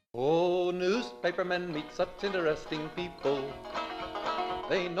newspapermen meet such interesting people.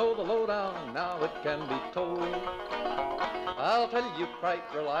 They know the lowdown, now it can be told. I'll tell you quite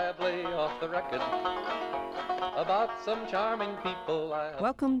reliably off the record about some charming people I have.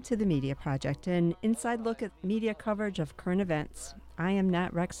 Welcome to the Media Project, an inside look at media coverage of current events. I am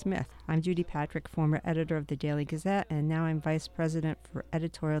not Rex Smith. I'm Judy Patrick, former editor of the Daily Gazette, and now I'm Vice President for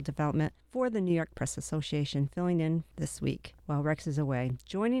Editorial Development for the New York Press Association, filling in this week while Rex is away.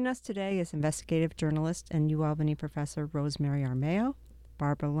 Joining us today is investigative journalist and UAlbany professor Rosemary Armao,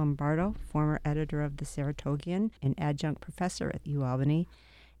 Barbara Lombardo, former editor of the Saratogian and adjunct professor at UAlbany,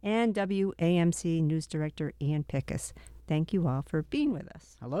 and WAMC News Director Ian Pickus. Thank you all for being with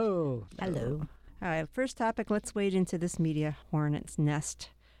us. Hello. Hello. All right, first topic, let's wade into this media hornet's nest.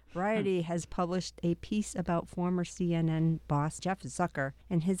 Variety has published a piece about former CNN boss Jeff Zucker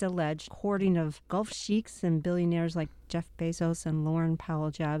and his alleged courting of Gulf sheiks and billionaires like Jeff Bezos and Lauren Powell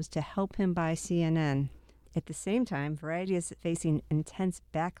Jobs to help him buy CNN. At the same time, Variety is facing intense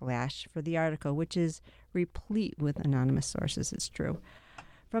backlash for the article, which is replete with anonymous sources, it's true.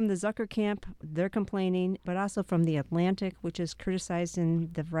 From the Zucker camp, they're complaining, but also from The Atlantic, which is criticizing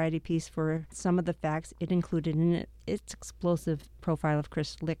the Variety piece for some of the facts it included in it. Its explosive profile of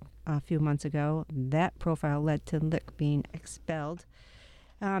Chris Lick a few months ago. That profile led to Lick being expelled.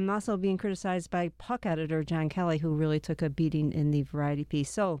 Also being criticized by Puck editor John Kelly, who really took a beating in the Variety piece.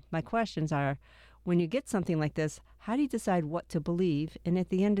 So my questions are, when you get something like this, how do you decide what to believe? And at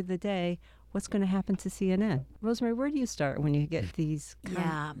the end of the day, what's going to happen to CNN? Rosemary, where do you start when you get these?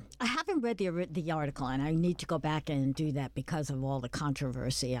 Yeah, I haven't read the article, and I need to go back and do that because of all the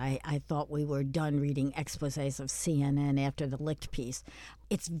controversy. I thought we were done reading exposés of CNN after the Licht piece.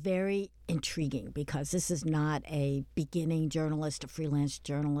 It's very intriguing because this is not a beginning journalist, a freelance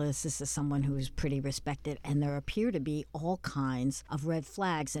journalist. This is someone who is pretty respected, and there appear to be all kinds of red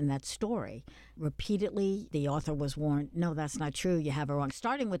flags in that story. Repeatedly, the author was warned, no, that's not true, you have it wrong,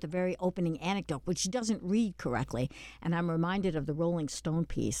 starting with the very opening anecdote, which doesn't read correctly. And I'm reminded of the Rolling Stone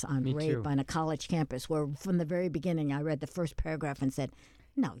piece on rape on a college campus, where from the very beginning I read the first paragraph and said,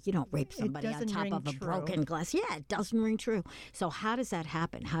 no, you don't rape somebody on top of a broken glass. Yeah, it doesn't ring true. So how does that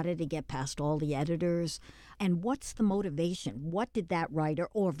happen? How did it get past all the editors? And what's the motivation? What did that writer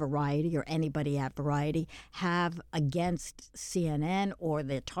or Variety or anybody at Variety have against CNN or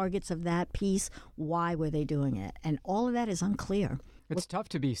the targets of that piece? Why were they doing it? And all of that is unclear. It's tough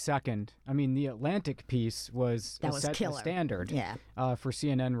to be second. I mean, the Atlantic piece set the standard for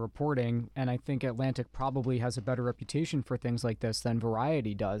CNN reporting, and I think Atlantic probably has a better reputation for things like this than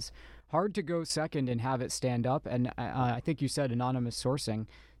Variety does. Hard to go second and have it stand up, and I think you said anonymous sourcing.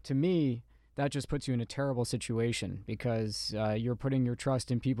 To me, that just puts you in a terrible situation because you're putting your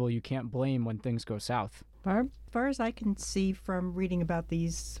trust in people you can't blame when things go south. Barb, as far as I can see from reading about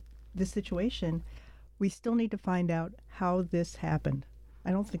this situation, we still need to find out how this happened. I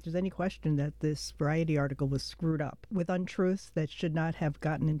don't think there's any question that this Variety article was screwed up with untruths that should not have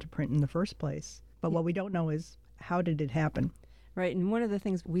gotten into print in the first place. But what we don't know is, how did it happen? Right, and one of the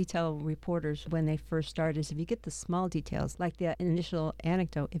things we tell reporters when they first start is if you get the small details, like the initial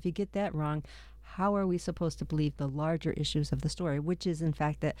anecdote, if you get that wrong, how are we supposed to believe the larger issues of the story, which is, in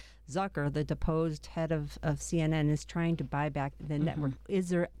fact, that Zucker, the deposed head of CNN, is trying to buy back the network. Is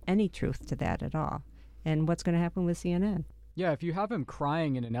there any truth to that at all? And what's going to happen with CNN? Yeah, if you have him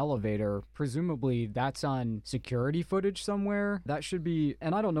crying in an elevator, presumably that's on security footage somewhere. That should be,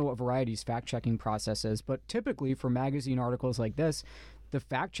 and I don't know what Variety's fact-checking process is, but typically for magazine articles like this, the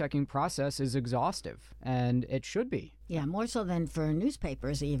fact-checking process is exhaustive, and it should be. Yeah, more so than for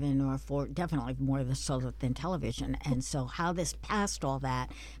newspapers even, or for definitely more so than television. And so how this passed all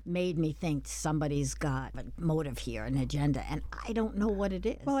that made me think somebody's got a motive here, an agenda, and I don't know what it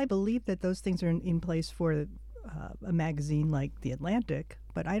is. Well, I believe that those things are in place for a magazine like The Atlantic,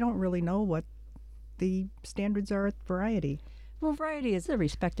 but I don't really know what the standards are at Variety. Well, Variety is a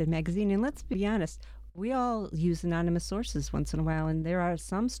respected magazine, and let's be honest, we all use anonymous sources once in a while, and there are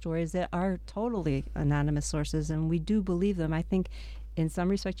some stories that are totally anonymous sources, and we do believe them. I think in some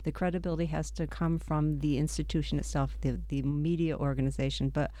respects, the credibility has to come from the institution itself, the media organization.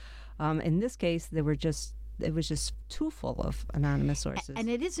 But in this case, it was just too full of anonymous sources. And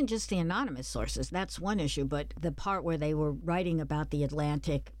it isn't just the anonymous sources. That's one issue. But the part where they were writing about the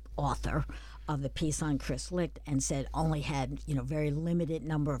Atlantic author of the piece on Chris Licht and said only had, very limited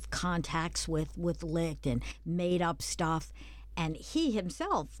number of contacts with Licht and made up stuff. And he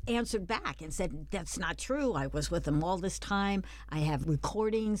himself answered back and said, that's not true. I was with him all this time. I have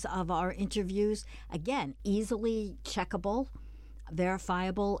recordings of our interviews. Again, easily checkable,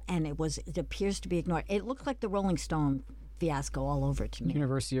 verifiable, and it appears to be ignored. It looked like the Rolling Stone fiasco all over to me.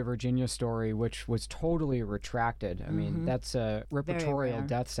 University of Virginia story, which was totally retracted. I mean, that's a repertorial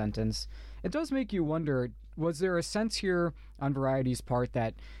death sentence. It does make you wonder, was there a sense here on Variety's part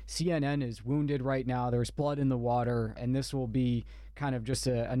that CNN is wounded right now, there's blood in the water, and this will be kind of just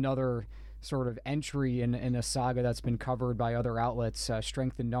another sort of entry in a saga that's been covered by other outlets,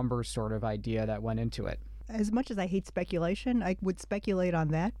 strength in numbers sort of idea that went into it? As much as I hate speculation, I would speculate on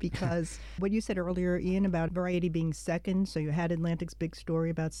that because what you said earlier, Ian, about Variety being second, so you had Atlantic's big story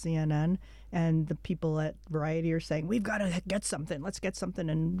about CNN, and the people at Variety are saying, we've got to get something, let's get something,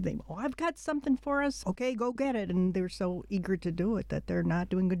 and they, I've got something for us, okay, go get it, and they're so eager to do it that they're not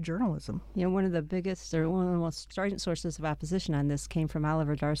doing good journalism. You know, one of the biggest, or one of the most strident sources of opposition on this came from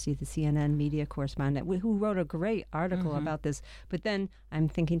Oliver Darcy, the CNN media correspondent, who wrote a great article about this, but then I'm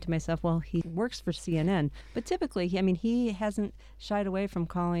thinking to myself, well, he works for CNN, but typically, I mean, he hasn't shied away from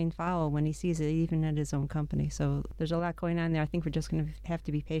calling foul when he sees it, even at his own company. So there's a lot going on there. I think we're just going to have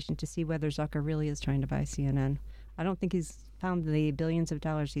to be patient to see whether Zucker really is trying to buy CNN. I don't think he's found the billions of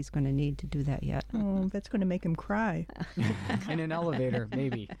dollars he's going to need to do that yet. Oh, that's going to make him cry. In an elevator,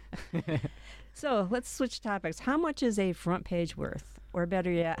 maybe. So let's switch topics. How much is a front page worth? Or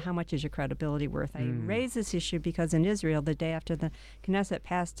better yet, how much is your credibility worth? I raise this issue because in Israel, the day after the Knesset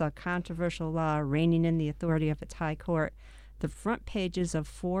passed a controversial law reining in the authority of its high court, the front pages of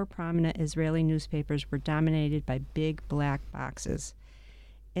 4 prominent Israeli newspapers were dominated by big black boxes.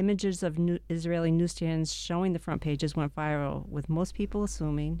 Images of Israeli newsstands showing the front pages went viral, with most people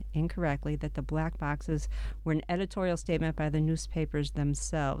assuming, incorrectly, that the black boxes were an editorial statement by the newspapers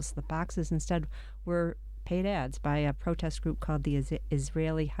themselves. The boxes instead were paid ads by a protest group called the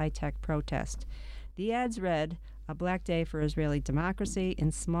Israeli High-Tech Protest. The ads read, "A Black Day for Israeli Democracy,"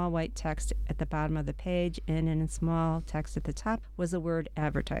 in small white text at the bottom of the page, and in small text at the top was the word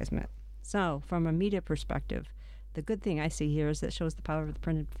advertisement. So, from a media perspective, the good thing I see here is that it shows the power of the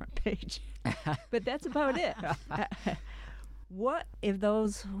printed front page. But that's about it. What if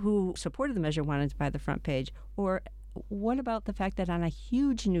those who supported the measure wanted to buy the front page? Or what about the fact that on a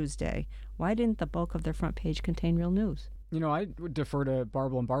huge news day, why didn't the bulk of their front page contain real news? You know, I would defer to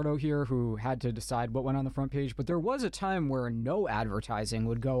Barb Lombardo here, who had to decide what went on the front page, but there was a time where no advertising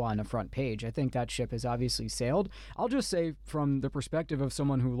would go on the front page. I think that ship has obviously sailed. I'll just say, from the perspective of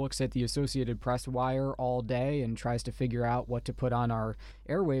someone who looks at the Associated Press wire all day and tries to figure out what to put on our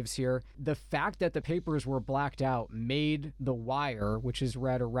airwaves here, the fact that the papers were blacked out made the wire, which is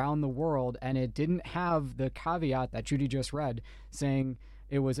read around the world, and it didn't have the caveat that Judy just read saying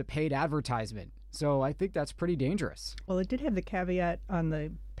it was a paid advertisement. So I think that's pretty dangerous. Well, it did have the caveat on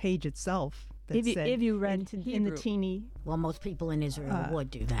the page itself that if you read in the teeny. Well, most people in Israel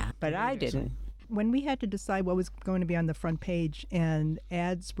would do that. But I didn't. When we had to decide what was going to be on the front page and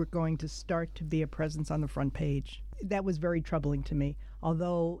ads were going to start to be a presence on the front page, that was very troubling to me.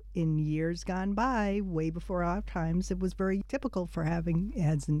 Although in years gone by, way before our times, it was very typical for having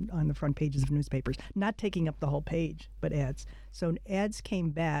ads on the front pages of newspapers, not taking up the whole page, but ads. So ads came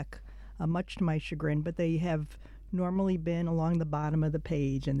back, much to my chagrin, but they have normally been along the bottom of the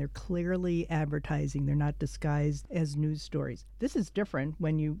page, and they're clearly advertising. They're not disguised as news stories. This is different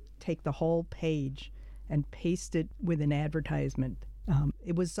when you take the whole page and paste it with an advertisement.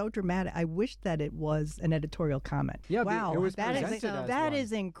 It was so dramatic. I wish that it was an editorial comment. Yeah, wow, it was that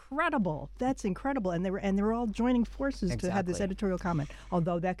is incredible. That's incredible, and they were all joining forces to have this editorial comment.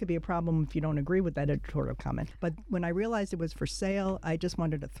 Although that could be a problem if you don't agree with that editorial comment. But when I realized it was for sale, I just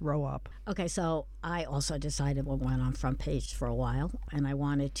wanted to throw up. Okay, so I also decided what went on front page for a while, and I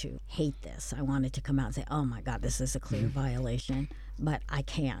wanted to hate this. I wanted to come out and say, "Oh my God, this is a clear violation," but I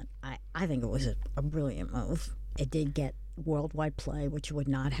can't. I think it was a brilliant move. It did get worldwide play, which you would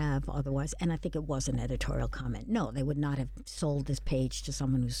not have otherwise, and I think it was an editorial comment. No, they would not have sold this page to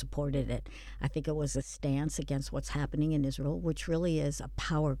someone who supported it. I think it was a stance against what's happening in Israel, which really is a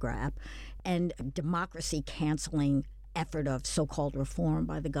power grab and democracy canceling effort of so-called reform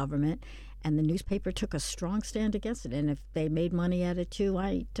by the government, and the newspaper took a strong stand against it. And if they made money at it too,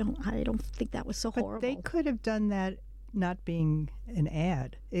 I don't think that was so horrible. But they could have done that not being an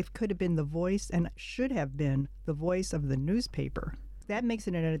ad. It could have been the voice, and should have been the voice of the newspaper. That makes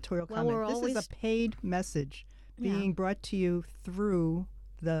it an editorial comment. This is a paid message being brought to you through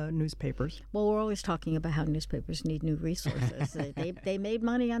the newspapers. Well, we're always talking about how newspapers need new resources. They made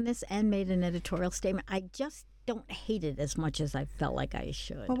money on this and made an editorial statement. I just don't hate it as much as I felt like I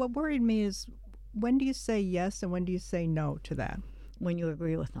should. Well, what worried me is, when do you say yes and when do you say no to that? when you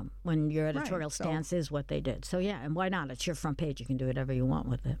agree with them, when your editorial stance is what they did. So, yeah, and why not? It's your front page. You can do whatever you want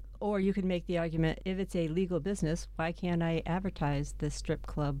with it. Or you can make the argument, if it's a legal business, why can't I advertise the strip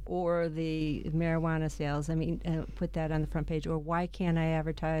club or the marijuana sales? I mean, put that on the front page. Or why can't I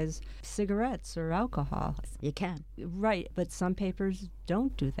advertise cigarettes or alcohol? You can. Right, but some papers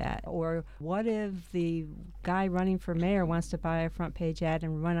don't do that. Or what if the guy running for mayor wants to buy a front page ad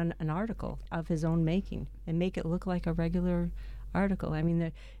and run an article of his own making and make it look like a regular article? I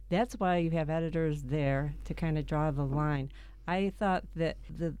mean, that's why you have editors there to kind of draw the line. I thought that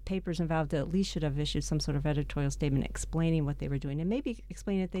the papers involved at least should have issued some sort of editorial statement explaining what they were doing and maybe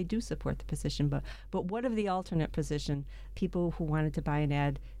explaining that they do support the position. But what of the alternate position? People who wanted to buy an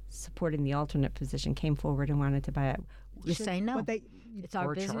ad supporting the alternate position came forward and wanted to buy it. You say no. It's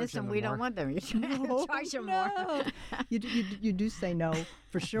our business and we don't want them. You charge them more. You do say no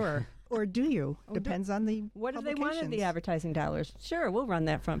for sure. Or do you? Depends on the What if they wanted the advertising dollars? Sure, we'll run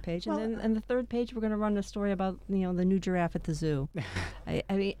that front page. And then on the third page, we're going to run a story about, the new giraffe at the zoo. I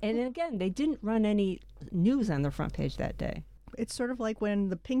mean, and again, they didn't run any news on their front page that day. It's sort of like when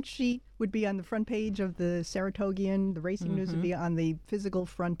the pink sheet would be on the front page of the Saratogian, the racing news would be on the physical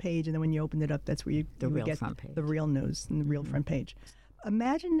front page, and then when you opened it up, that's where you would get the real news and the real front page.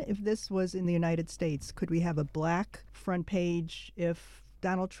 Imagine if this was in the United States. Could we have a black front page if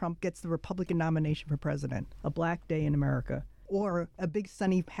Donald Trump gets the Republican nomination for president? A black day in America. Or a big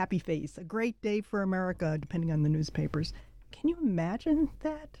sunny happy face. A great day for America, depending on the newspapers. Can you imagine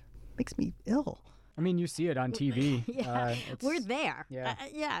that? Makes me ill. I mean, you see it on TV. We're there.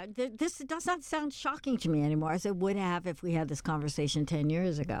 Yeah. This does not sound shocking to me anymore, as it would have if we had this conversation 10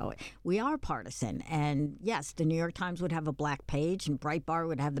 years ago. We are partisan. And yes, the New York Times would have a black page, and Breitbart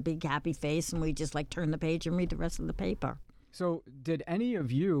would have the big happy face, and we just turn the page and read the rest of the paper. So did any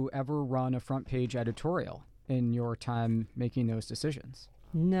of you ever run a front page editorial in your time making those decisions?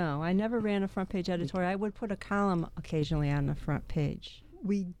 No, I never ran a front page editorial. I would put a column occasionally on the front page.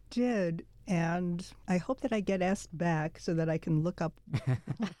 We did, and I hope that I get asked back so that I can look up.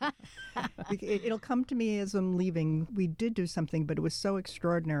 It'll come to me as I'm leaving. We did do something, but it was so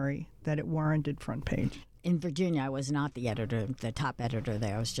extraordinary that it warranted front page. In Virginia, I was not the editor, the top editor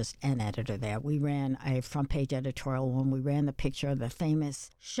there. I was just an editor there. We ran a front page editorial when we ran the picture of the famous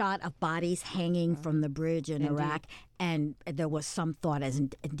shot of bodies hanging from the bridge in Iraq. And there was some thought, as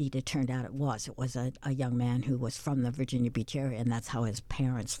indeed it turned out it was. It was a young man who was from the Virginia Beach area, and that's how his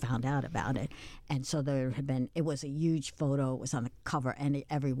parents found out about it. And so it was a huge photo. It was on the cover and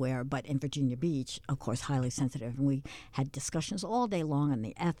everywhere. But in Virginia Beach, of course, highly sensitive. And we had discussions all day long on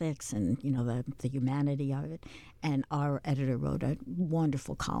the ethics and, the humanity of it. And our editor wrote a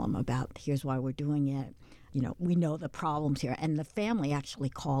wonderful column about here's why we're doing it. We know the problems here. And the family actually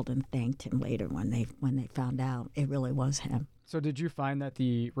called and thanked him later when they found out it really was him. So did you find that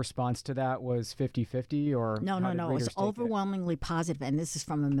the response to that was 50-50 or No. It was overwhelmingly positive, and this is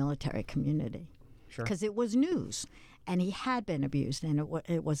from a military community. Sure. Because it was news, and he had been abused, and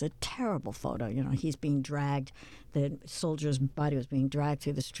it was a terrible photo. He's being dragged. The soldier's body was being dragged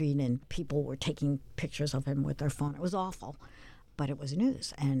through the street, and people were taking pictures of him with their phone. It was awful. But it was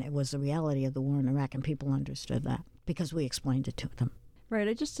news, and it was the reality of the war in Iraq, and people understood that because we explained it to them.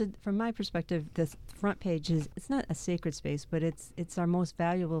 Right. From my perspective, this front page it's not a sacred space, but it's our most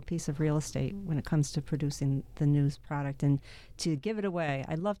valuable piece of real estate when it comes to producing the news product. And to give it away,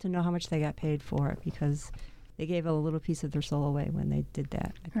 I'd love to know how much they got paid for it, because they gave a little piece of their soul away when they did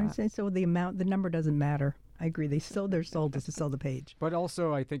that. I say so. The number doesn't matter. I agree. They sold their soul just to sell the page. But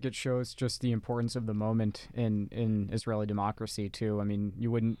also, I think it shows just the importance of the moment in Israeli democracy, too. I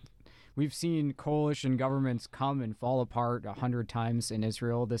mean, we've seen coalition governments come and fall apart 100 times in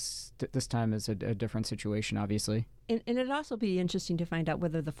Israel. This time is a different situation, obviously. And it'd also be interesting to find out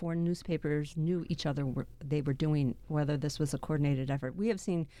whether the foreign newspapers knew each other, they were doing, whether this was a coordinated effort. We have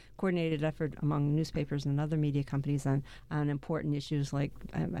seen coordinated effort among newspapers and other media companies on important issues like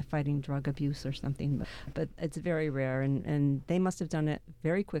fighting drug abuse or something, but it's very rare, and they must have done it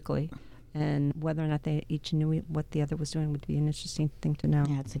very quickly. And whether or not they each knew what the other was doing would be an interesting thing to know.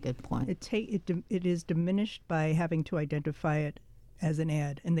 Yeah, that's a good point. It is diminished by having to identify it as an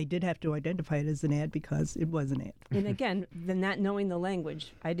ad, and they did have to identify it as an ad because it was an ad. And again, the not knowing the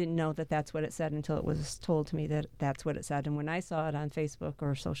language, I didn't know that that's what it said until it was told to me that that's what it said. And when I saw it on Facebook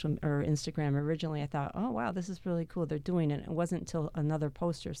or Instagram originally, I thought, oh wow, this is really cool. They're doing it. It wasn't until another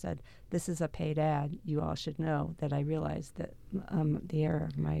poster said, "This is a paid ad. You all should know," that I realized that the error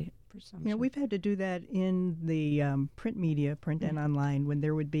of my presumption. We've had to do that in the print media, print and online, when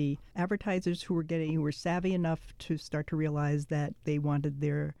there would be advertisers who were savvy enough to start to realize that they wanted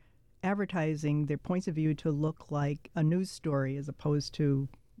their advertising their points of view to look like a news story as opposed to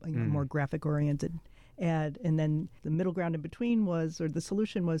a more graphic-oriented ad. And then the middle ground in between the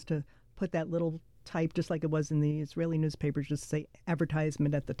solution was to put that little type, just like it was in the Israeli newspapers, just say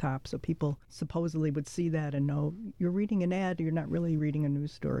advertisement at the top. So people supposedly would see that and know you're reading an ad, you're not really reading a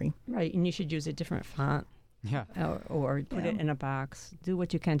news story. Right, and you should use a different font. Yeah. Or put it in a box. Do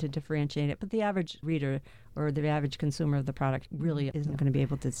what you can to differentiate it. But the average reader or the average consumer of the product really isn't going to be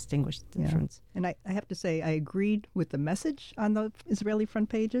able to distinguish the difference. And I have to say, I agreed with the message on the Israeli front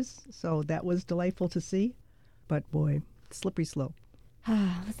pages, so that was delightful to see. But boy, slippery slope.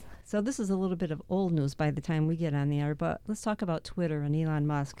 So this is a little bit of old news by the time we get on the air, but let's talk about Twitter and Elon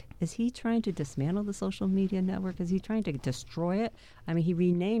Musk. Is he trying to dismantle the social media network? Is he trying to destroy it? I mean, he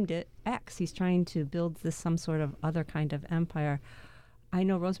renamed it X. He's trying to build this some sort of other kind of empire. I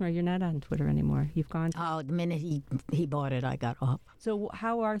know, Rosemary, you're not on Twitter anymore. You've gone. Oh, the minute he bought it, I got off. So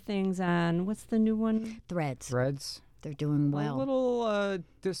how are things on, what's the new one? Threads. They're doing well. A little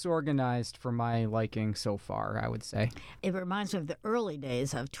disorganized for my liking so far, I would say. It reminds me of the early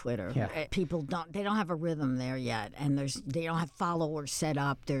days of Twitter. Yeah. People don't have a rhythm there yet, and they don't have followers set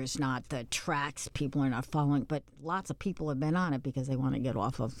up. There's not the tracks. People are not following, but lots of people have been on it because they want to get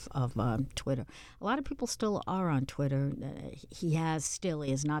off of Twitter. A lot of people still are on Twitter. He has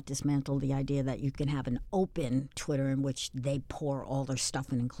not dismantled the idea that you can have an open Twitter in which they pour all their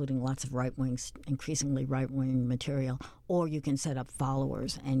stuff in, including lots of increasingly right-wing material, or you can set up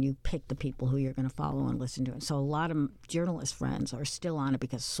followers and you pick the people who you're going to follow and listen to it. So a lot of journalist friends are still on it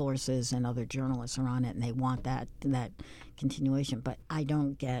because sources and other journalists are on it and they want that continuation. But I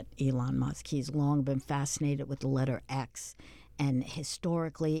don't get Elon Musk. He's long been fascinated with the letter X. And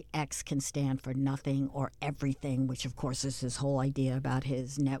historically, X can stand for nothing or everything, which, of course, is his whole idea about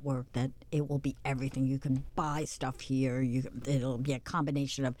his network, that it will be everything. You can buy stuff here. It'll be a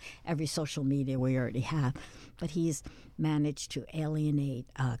combination of every social media we already have. But he's managed to alienate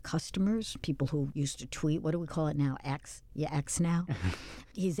customers, people who used to tweet. What do we call it now? X? Yeah, X now.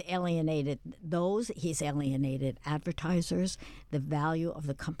 He's alienated those. He's alienated advertisers. The value of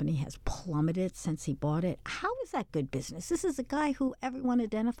the company has plummeted since he bought it. How is that good business? This is a guy who everyone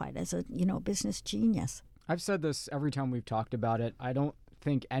identified as a business genius. I've said this every time we've talked about it. I don't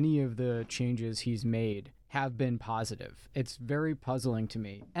think any of the changes he's made have been positive. It's very puzzling to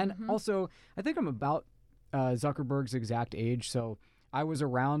me. And also, I think I'm about Zuckerberg's exact age, so I was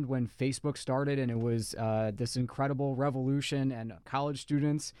around when Facebook started, and it was this incredible revolution, and college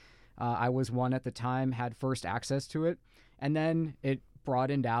students, I was one at the time, had first access to it, and then it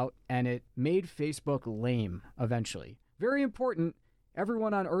broadened out, and it made Facebook lame eventually. Very important.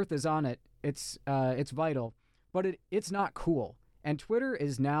 Everyone on Earth is on it. It's vital, but it's not cool. And Twitter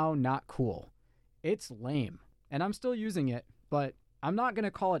is now not cool. It's lame, and I'm still using it, but I'm not going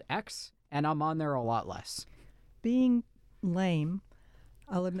to call it X, and I'm on there a lot less. Being lame,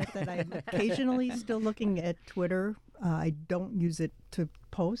 I'll admit that I'm occasionally still looking at Twitter. I don't use it to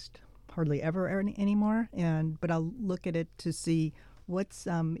post, hardly ever anymore, but I'll look at it to see what's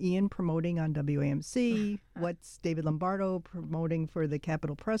Ian promoting on WAMC, what's David Lombardo promoting for the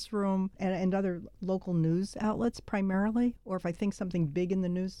Capitol Press Room, and other local news outlets primarily. Or if I think something big in the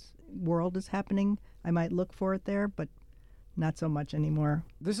news world is happening, I might look for it there, but not so much anymore.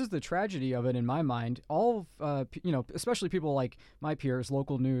 This is the tragedy of it in my mind. All of, especially people like my peers,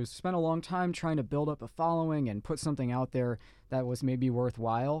 local news, spent a long time trying to build up a following and put something out there that was maybe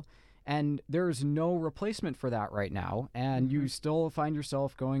worthwhile. And there's no replacement for that right now. And you still find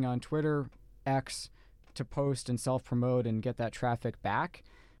yourself going on Twitter, X, to post and self-promote and get that traffic back.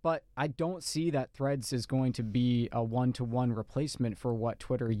 But I don't see that Threads is going to be a one-to-one replacement for what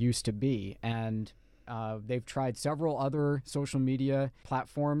Twitter used to be. And they've tried several other social media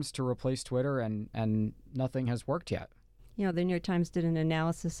platforms to replace Twitter, and nothing has worked yet. The New York Times did an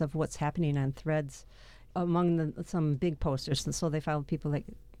analysis of what's happening on Threads among some big posters. And so they found people like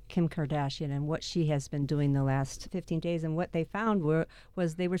Kim Kardashian and what she has been doing the last 15 days. And what they found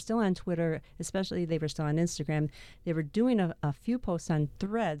was they were still on Twitter, especially they were still on Instagram. They were doing a few posts on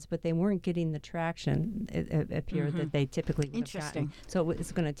Threads, but they weren't getting the traction, it appeared, that they typically would have gotten. So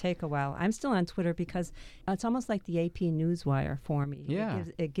it's going to take a while. I'm still on Twitter because it's almost like the AP Newswire for me. Yeah.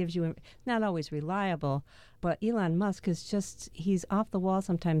 It gives you, not always reliable, but Elon Musk is he's off the wall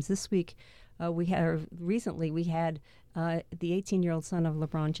sometimes. This week, recently we had the 18-year-old son of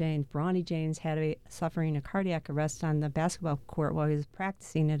LeBron James, Bronny James, suffering a cardiac arrest on the basketball court while he was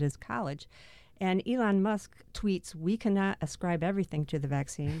practicing at his college. And Elon Musk tweets, "We cannot ascribe everything to the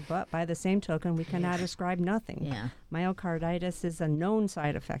vaccine, but by the same token, we cannot ascribe nothing. Yeah. Myocarditis is a known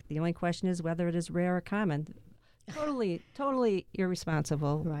side effect. The only question is whether it is rare or common." Totally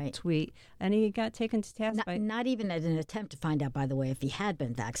irresponsible tweet. And he got taken to task by... Not even as an attempt to find out, by the way, if he had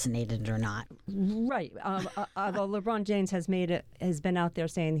been vaccinated or not. Right. Although LeBron James has been out there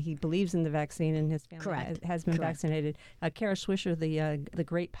saying he believes in the vaccine and his family has been vaccinated. Kara Swisher, the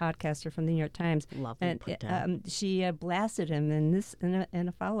great podcaster from the New York Times, she blasted him in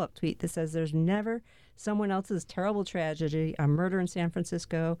a follow-up tweet that says there's never someone else's terrible tragedy, a murder in San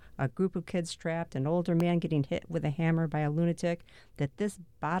Francisco, a group of kids trapped, an older man getting hit with a hammer by a lunatic, that this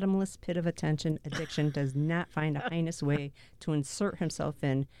bottomless pit of attention addiction does not find a heinous way to insert himself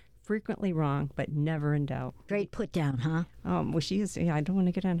in, frequently wrong, but never in doubt. Great put down, huh? Well, she is. Yeah, I don't want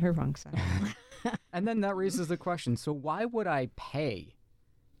to get on her wrong side. And then that raises the question, so why would I pay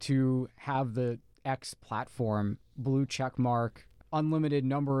to have the X platform, blue check mark, unlimited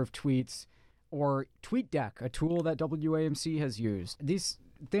number of tweets, or TweetDeck, a tool that WAMC has used? These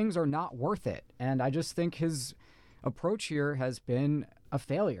things are not worth it. And I just think his approach here has been a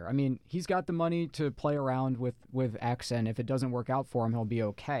failure. I mean, he's got the money to play around with X, and if it doesn't work out for him, he'll be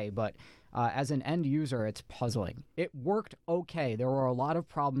okay. But as an end user, it's puzzling. It worked okay. There were a lot of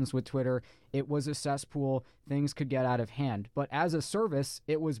problems with Twitter. It was a cesspool. Things could get out of hand. But as a service,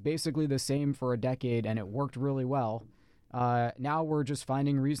 it was basically the same for a decade, and it worked really well. Now we're just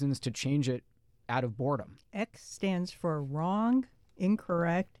finding reasons to change it out of boredom. X stands for wrong,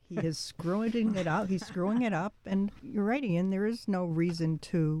 incorrect. He is screwing it up. He's screwing it up. And you're right, Ian, there is no reason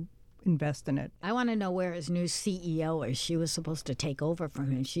to invest in it. I want to know where his new CEO is. She was supposed to take over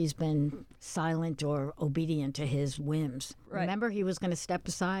from him. She's been silent or obedient to his whims. Right. Remember, he was going to step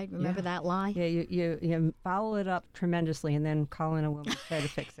aside? Remember that lie? Yeah, you follow it up tremendously and then call in a woman to try to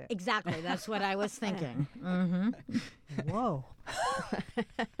fix it. Exactly. That's what I was thinking. Mm-hmm. Whoa.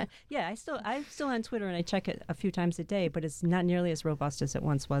 Yeah, I'm still on Twitter and I check it a few times a day, but it's not nearly as robust as it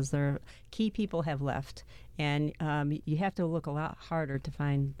once was. Key people have left, and you have to look a lot harder to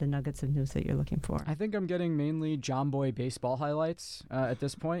find the nuggets of news that you're looking for. I think I'm getting mainly John Boy baseball highlights at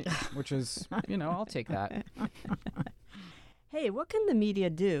this point, which is, I'll take that. Hey, what can the media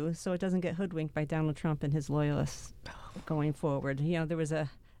do so it doesn't get hoodwinked by Donald Trump and his loyalists going forward? There was a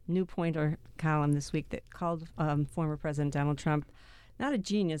New Pointer column this week that called former President Donald Trump not a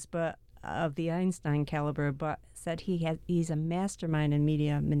genius, but of the Einstein caliber, but said he's a mastermind in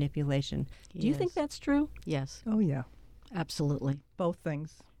media manipulation. Do you think that's true? Yes. Oh, yeah. Absolutely. Both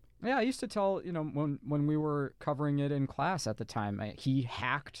things. Yeah, I used to tell, when we were covering it in class at the time, he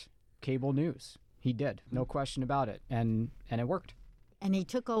hacked cable news. He did, no question about it, and it worked. And he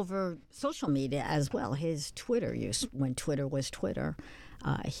took over social media as well. His Twitter use, when Twitter was Twitter,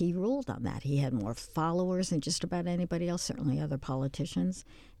 he ruled on that. He had more followers than just about anybody else, certainly other politicians.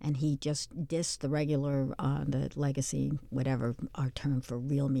 And he just dissed the regular, the legacy, whatever our term for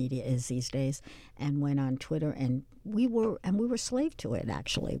real media is these days, and went on Twitter. And we were slave to it,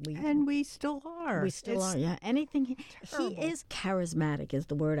 actually. We still are. We still are, yeah. Anything. He is charismatic is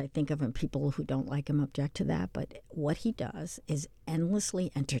the word I think of, and people who don't like him object to that. But what he does is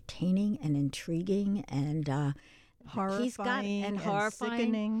endlessly entertaining and intriguing and horrifying and horrifying.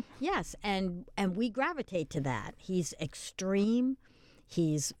 Sickening. Yes, and we gravitate to that. He's extreme.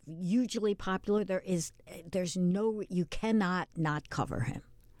 He's hugely popular. There's no, you cannot not cover him.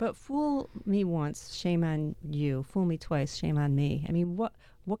 But fool me once, shame on you. Fool me twice, shame on me. I mean, what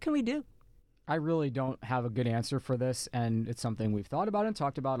can we do? I really don't have a good answer for this, and it's something we've thought about and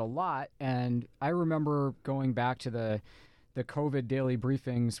talked about a lot. And I remember going back to the COVID daily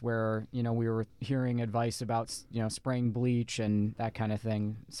briefings where, we were hearing advice about, spraying bleach and that kind of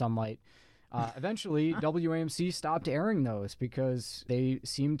thing, sunlight. Eventually, WAMC stopped airing those because they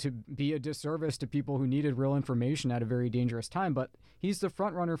seemed to be a disservice to people who needed real information at a very dangerous time. But he's the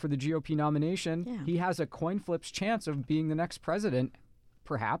front runner for the GOP nomination. Yeah. He has a coin flip's chance of being the next president,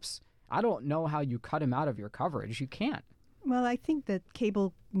 perhaps. I don't know how you cut him out of your coverage. You can't. Well, I think that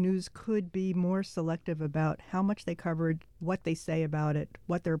cable news could be more selective about how much they covered, what they say about it,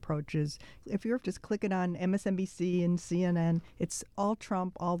 what their approach is. If you're just clicking on MSNBC and CNN, it's all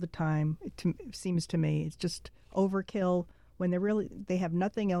Trump all the time. It seems to me it's just overkill when they have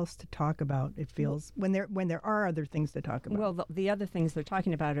nothing else to talk about. It feels when there are other things to talk about. Well, the other things they're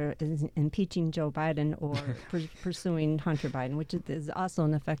talking about is impeaching Joe Biden or pursuing Hunter Biden, which is also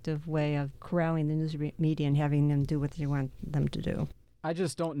an effective way of corralling the news media and having them do what you want them to do. I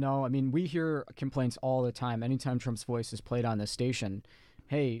just don't know. I mean, we hear complaints all the time. Anytime Trump's voice is played on this station,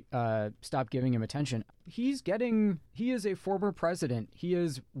 hey, stop giving him attention. He is a former president. He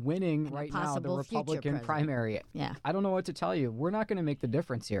is winning right now the Republican primary. Yeah. I don't know what to tell you. We're not going to make the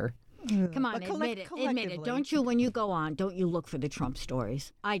difference here. Come on, admit it. Don't you, when you go on, don't you look for the Trump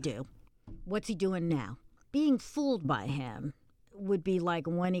stories? I do. What's he doing now? being fooled by him would be like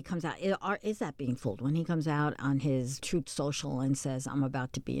when he comes out. Is that being fooled? When he comes out on his Truth Social and says, I'm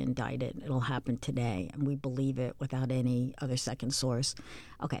about to be indicted. It'll happen today. And we believe it without any other second source.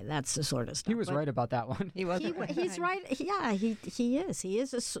 Okay, that's the sort of stuff. He was right about that one. He was. He's right. Yeah, he is. He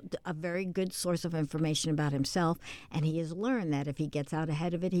is a very good source of information about himself. And he has learned that if he gets out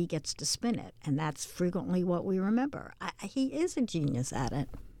ahead of it, he gets to spin it. And that's frequently what we remember. He is a genius at it.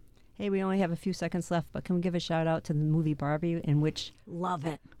 Hey, we only have a few seconds left, but can we give a shout out to the movie Barbie, in which love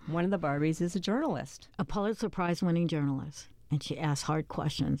it. One of the Barbies is a journalist, a Pulitzer Prize winning journalist, and she asks hard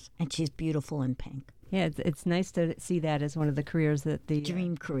questions, and she's beautiful in pink. Yeah, it's nice to see that as one of the careers that the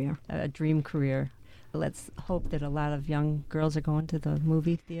dream career. A dream career. Let's hope that a lot of young girls are going to the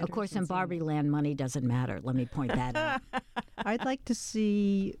movie theater. Of course, in Barbie land, money doesn't matter. Let me point that out. I'd like to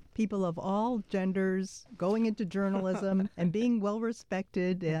see people of all genders going into journalism and being well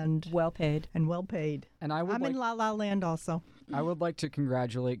respected and well paid. And I'm in La La Land also. I would like to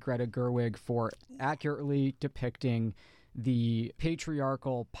congratulate Greta Gerwig for accurately depicting the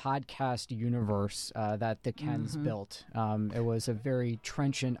patriarchal podcast universe that the Kens built. It was a very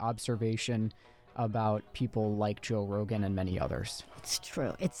trenchant observation about people like Joe Rogan and many others. It's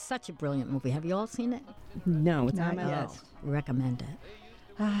true. It's such a brilliant movie. Have you all seen it? No, it's on my list. Recommend it.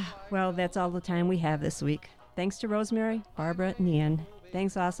 Well, that's all the time we have this week. Thanks to Rosemary, Barbara, and Ian.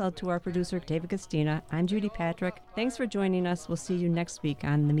 Thanks also to our producer, David Castina. I'm Judy Patrick. Thanks for joining us. We'll see you next week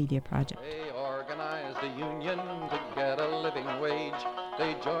on The Media Project. They organized a union to get a living wage.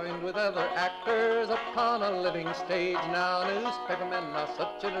 They joined with other actors upon a living stage. Now newspapermen are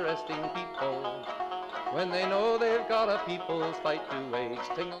such interesting people. When they know they've got a people's fight to wage.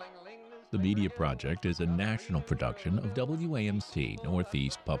 Ting-a-ling-a-ling. The Media Project is a national production of WAMC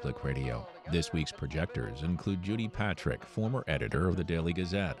Northeast Public Radio. This week's projectors include Judy Patrick, former editor of the Daily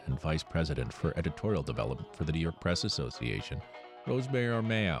Gazette and vice president for editorial development for the New York Press Association; Rosemary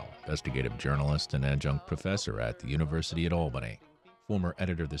Armao, investigative journalist and adjunct professor at the University at Albany; former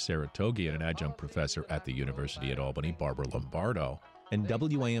editor of the Saratogian and adjunct professor at the University at Albany, Barbara Lombardo; and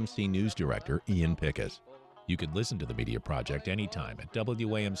WAMC news director Ian Pickus. You can listen to the Media Project anytime at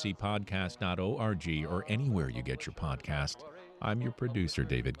WAMCpodcast.org or anywhere you get your podcast. I'm your producer,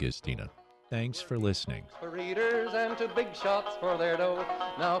 David Gistina. Thanks for listening. For readers and to big shots for their dough.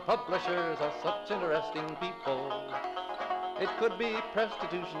 Now publishers are such interesting people. It could be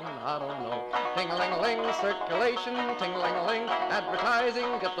prostitution, I don't know. Ting-a-ling-a-ling, circulation, ting-a-ling-a-ling,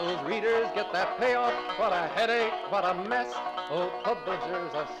 advertising, get those readers, get that payoff. What a headache, what a mess. Oh,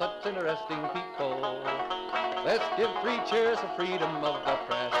 publishers are such interesting people. Let's give 3 cheers for freedom of the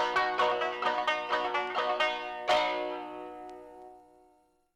press.